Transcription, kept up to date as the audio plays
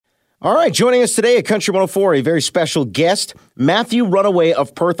All right, joining us today at Country 104, a very special guest, Matthew Runaway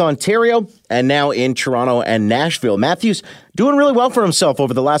of Perth, Ontario, and now in Toronto and Nashville. Matthew's doing really well for himself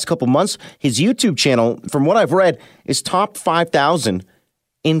over the last couple months. His YouTube channel, from what I've read, is top 5,000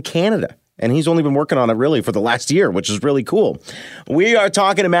 in Canada. And he's only been working on it really for the last year, which is really cool. We are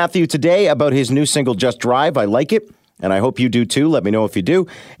talking to Matthew today about his new single, Just Drive. I like it. And I hope you do too. Let me know if you do.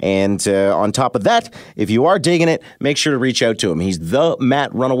 And on top of that, if you are digging it, make sure to reach out to him. He's the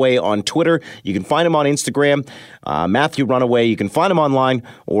Matt Runaway on Twitter. You can find him on Instagram, Matthew Runaway. You can find him online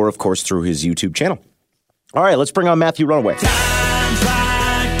or, of course, through his YouTube channel. All right, let's bring on Matthew Runaway. Times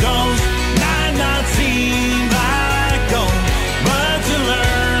like those might not seem like gold, but you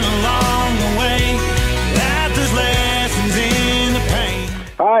learn along the way that there's lessons in the pain.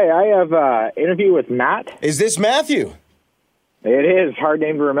 Hi, I have an interview with Matt. Is this Matthew? It is. Hard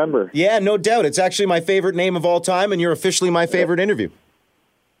name to remember. Yeah, no doubt. It's actually my favorite name of all time, and you're officially my favorite interview.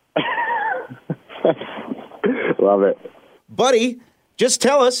 Love it. Buddy, just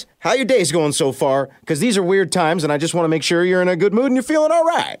tell us how your day's going so far, because these are weird times, and I just want to make sure you're in a good mood and you're feeling all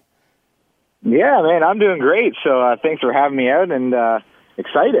right. Yeah, man, I'm doing great. So thanks for having me out, and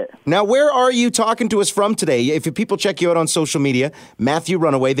excited. Now, where are you talking to us from today? If people check you out on social media, Matthew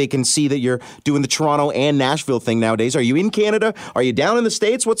Runaway, they can see that you're doing the Toronto and Nashville thing nowadays. Are you in Canada? Are you down in the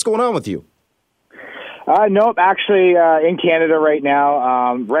States? What's going on with you? Nope, actually in Canada right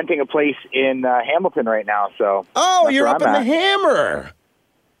now, renting a place in Hamilton right now. So you're up in the Hammer.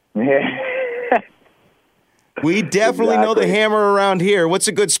 We definitely know the Hammer around here. What's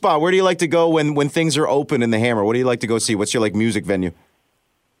a good spot? Where do you like to go when things are open in the Hammer? What do you like to go see? What's your music venue?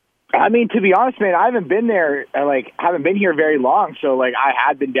 I mean, to be honest, man, I haven't been there, haven't been here very long. So, I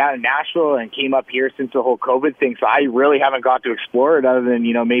had been down in Nashville and came up here since the whole COVID thing. So I really haven't got to explore it other than,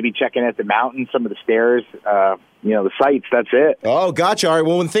 maybe checking out the mountains, some of the stairs, the sights. That's it. Oh, gotcha. All right.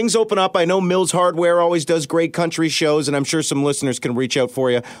 Well, when things open up, I know Mills Hardware always does great country shows, and I'm sure some listeners can reach out for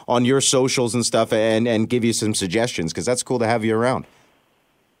you on your socials and stuff and give you some suggestions, because that's cool to have you around.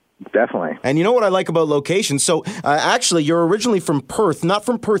 Definitely. And you know what I like about locations? So, actually, you're originally from Perth, not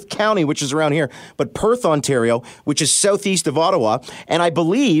from Perth County, which is around here, but Perth, Ontario, which is southeast of Ottawa. And I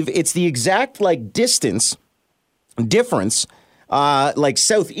believe it's the exact, difference,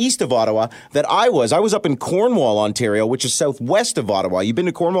 southeast of Ottawa that I was. I was up in Cornwall, Ontario, which is southwest of Ottawa. You been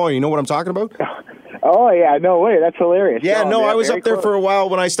to Cornwall? You know what I'm talking about? Oh, yeah. No way. That's hilarious. Yeah, I was up there for a while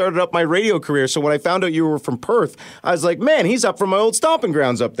when I started up my radio career. So when I found out you were from Perth, I was like, man, he's up from my old stomping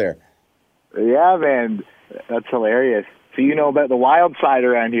grounds up there. Yeah, man. That's hilarious. So you know about the wild side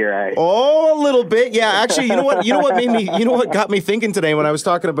around here, eh? Oh, a little bit. Yeah, actually, you know what got me thinking today when I was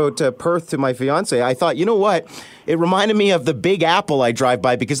talking about Perth to my fiance? I thought, you know what? It reminded me of the Big Apple I drive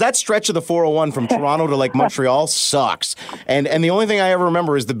by, because that stretch of the 401 from Toronto to Montreal sucks. And the only thing I ever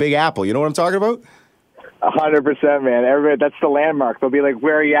remember is the Big Apple. You know what I'm talking about? 100%, man. Everybody, that's the landmark. They'll be like,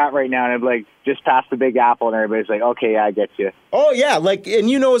 where are you at right now? And I'm like, just past the Big Apple. And everybody's like, okay, yeah, I get you. Oh, yeah. And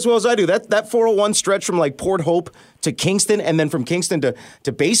you know as well as I do, that 401 stretch from Port Hope to Kingston, and then from Kingston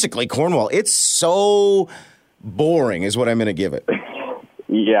to basically Cornwall, it's so boring is what I'm going to give it.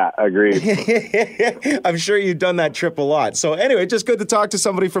 Yeah, agreed. I'm sure you've done that trip a lot. So anyway, just good to talk to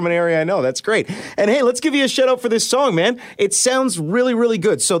somebody from an area I know. That's great. And hey, let's give you a shout out for this song, man. It sounds really, really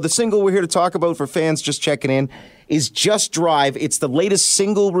good. So the single we're here to talk about for fans just checking in is Just Drive. It's the latest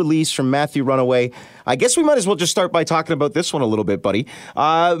single release from Matthew Runaway. I guess we might as well just start by talking about this one a little bit, buddy.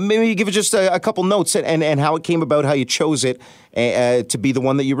 Maybe give it just a couple notes and how it came about, how you chose it to be the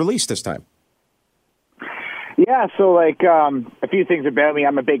one that you released this time. Yeah, so a few things about me.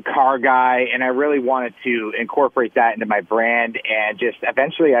 I'm a big car guy, and I really wanted to incorporate that into my brand. And just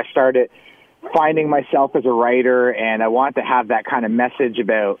eventually I started finding myself as a writer, and I wanted to have that kind of message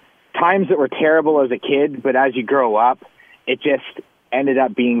about times that were terrible as a kid, but as you grow up, it just ended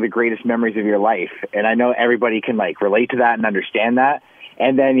up being the greatest memories of your life. And I know everybody can relate to that and understand that.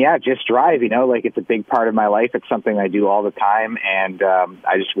 And then, yeah, Just Drive, it's a big part of my life. It's something I do all the time. And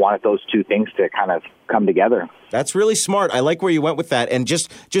I just wanted those two things to kind of come together. That's really smart. I like where you went with that. And just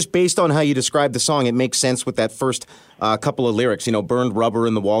based on how you described the song, it makes sense with that first couple of lyrics. Burned rubber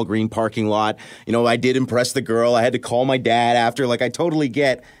in the Walgreen parking lot. I did impress the girl. I had to call my dad after. I totally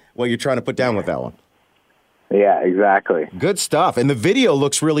get what you're trying to put down with that one. Yeah, exactly. Good stuff. And the video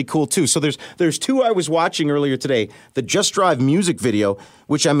looks really cool, too. So there's two I was watching earlier today. The Just Drive music video,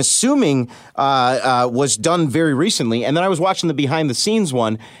 which I'm assuming was done very recently. And then I was watching the behind-the-scenes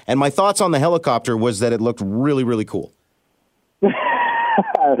one, and my thoughts on the helicopter was that it looked really, really cool.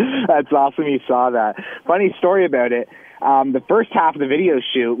 That's awesome you saw that. Funny story about it. The first half of the video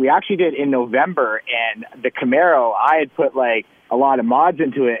shoot, we actually did in November, and the Camaro, I had put a lot of mods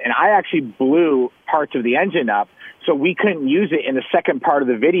into it, and I actually blew parts of the engine up, so we couldn't use it in the second part of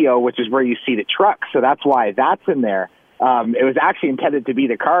the video, which is where you see the truck. So that's why that's in there. It was actually intended to be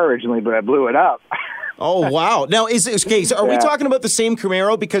the car originally, but I blew it up. Oh, wow. Now, okay, so are we talking about the same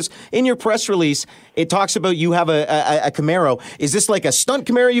Camaro? Because in your press release, it talks about you have a Camaro. Is this like a stunt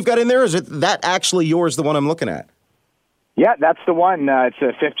Camaro you've got in there, or is that actually yours, the one I'm looking at? Yeah, that's the one. It's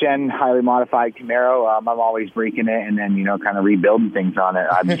a 5th-gen, highly modified Camaro. I'm always breaking it and then, kind of rebuilding things on it.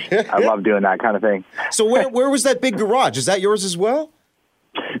 I love doing that kind of thing. So where was that big garage? Is that yours as well?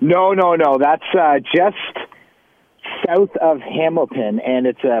 No. That's just south of Hamilton, and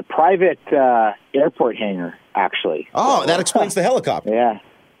it's a private airport hangar, actually. Oh, that explains the helicopter.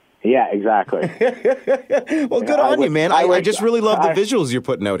 Yeah, exactly. Well, good on you, man. I just really love the visuals you're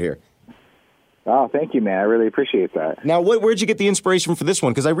putting out here. Oh, thank you, man. I really appreciate that. Now, where'd you get the inspiration for this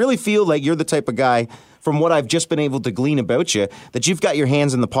one? Because I really feel like you're the type of guy, from what I've just been able to glean about you, that you've got your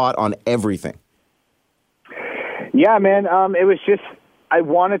hands in the pot on everything. Yeah, man. It was just, I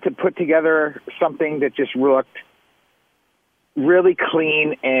wanted to put together something that just looked really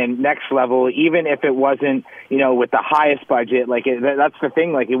clean and next level, even if it wasn't, with the highest budget. Like that's the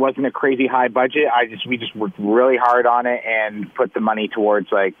thing. Like it wasn't a crazy high budget. We just worked really hard on it and put the money towards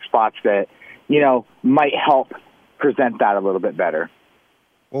like spots that, might help present that a little bit better.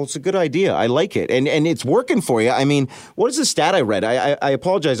 Well, it's a good idea. I like it. And it's working for you. I mean, what is the stat I read? I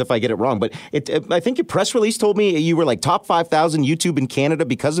apologize if I get it wrong, but I think your press release told me you were like top 5,000 YouTube in Canada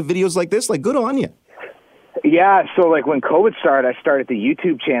because of videos like this. Like, good on you. Yeah, so like when COVID started, I started the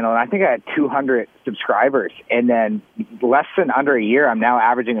YouTube channel, and I think I had 200 subscribers. And then less than under a year, I'm now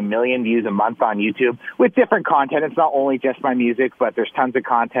averaging 1 million views a month on YouTube with different content. It's not only just my music, but there's tons of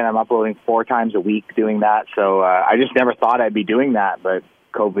content. I'm uploading 4 times a week doing that. So I just never thought I'd be doing that, but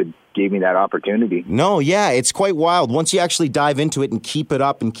COVID gave me that opportunity. No, yeah, it's quite wild. Once you actually dive into it and keep it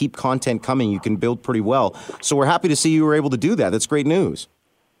up and keep content coming, you can build pretty well. So we're happy to see you were able to do that. That's great news.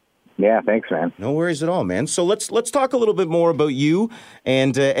 Yeah, thanks, man. No worries at all, man. So let's talk a little bit more about you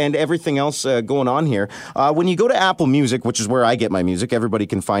and everything else going on here. When you go to Apple Music, which is where I get my music, everybody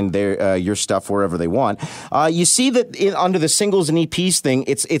can find your stuff wherever they want. You see that under the singles and EPs thing,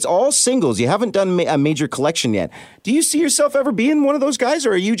 it's all singles. You haven't done a major collection yet. Do you see yourself ever being one of those guys,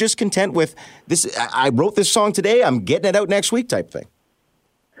 or are you just content with this? I wrote this song today, I'm getting it out next week type thing?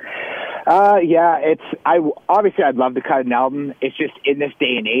 Yeah, obviously I'd love to cut an album. It's just in this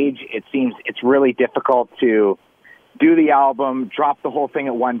day and age, it seems it's really difficult to do the album, drop the whole thing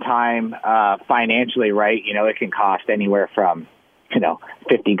at one time, financially, right? It can cost anywhere from,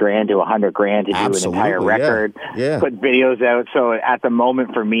 $50,000 to $100,000 to do an entire record, put videos out. So at the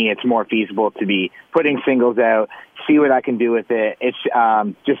moment for me, it's more feasible to be putting singles out, see what I can do with it. It's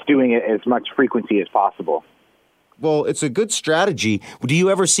just doing it as much frequency as possible. Well, it's a good strategy. Do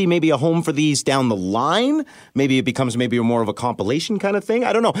you ever see maybe a home for these down the line? Maybe it becomes more of a compilation kind of thing.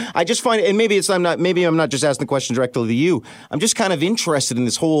 I don't know. I just find, and maybe I'm not just asking the question directly to you. I'm just kind of interested in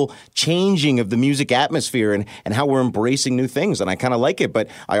this whole changing of the music atmosphere and how we're embracing new things. And I kind of like it, but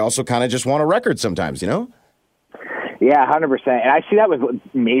I also kind of just want a record sometimes, Yeah, 100%. And I see that with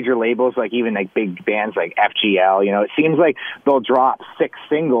major labels, like even like big bands like FGL. It seems like they'll drop 6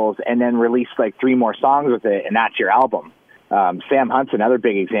 singles and then release like 3 more songs with it, and that's your album. Sam Hunt's another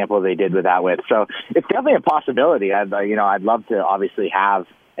big example they did with that with. So it's definitely a possibility. I'd love to obviously have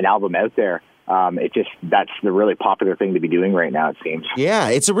an album out there. That's the really popular thing to be doing right now, it seems. Yeah,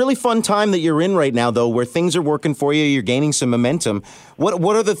 it's a really fun time that you're in right now, though, where things are working for you, you're gaining some momentum.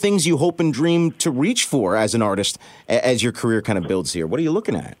 What are the things you hope and dream to reach for as an artist as your career kind of builds here? What are you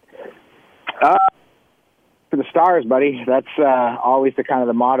looking at? For the stars, buddy. That's always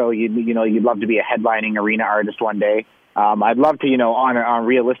the motto. You'd love to be a headlining arena artist one day. I'd love to, on a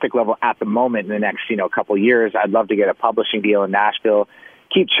realistic level at the moment in the next, couple of years, I'd love to get a publishing deal in Nashville,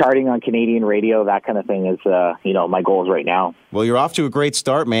 keep charting on Canadian radio. That kind of thing is, my goals right now. Well, you're off to a great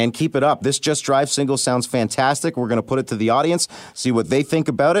start, man. Keep it up. This Just Drive single sounds fantastic. We're going to put it to the audience, see what they think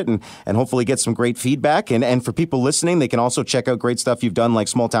about it, and hopefully get some great feedback. And for people listening, they can also check out great stuff you've done, like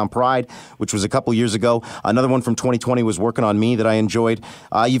Small Town Pride, which was a couple years ago. Another one from 2020 was Working on Me that I enjoyed.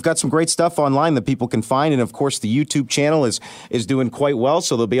 You've got some great stuff online that people can find, and of course, the YouTube channel is doing quite well,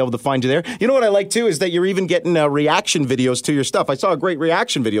 so they'll be able to find you there. You know what I like, too, is that you're even getting reaction videos to your stuff. I saw a great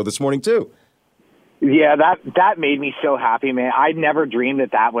reaction video this morning, too. Yeah, that made me so happy, man. I never dreamed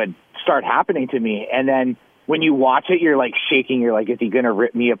that would start happening to me. And then when you watch it, you're like shaking. You're like, is he going to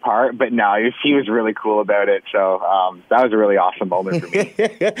rip me apart? But no, he was really cool about it. So that was a really awesome moment for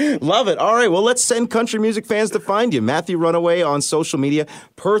me. Love it. All right. Well, let's send country music fans to find you. Matthew Runaway on social media,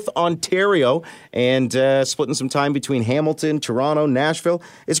 Perth, Ontario, and splitting some time between Hamilton, Toronto, Nashville.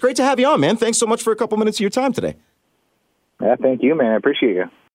 It's great to have you on, man. Thanks so much for a couple minutes of your time today. Yeah, thank you, man. I appreciate you.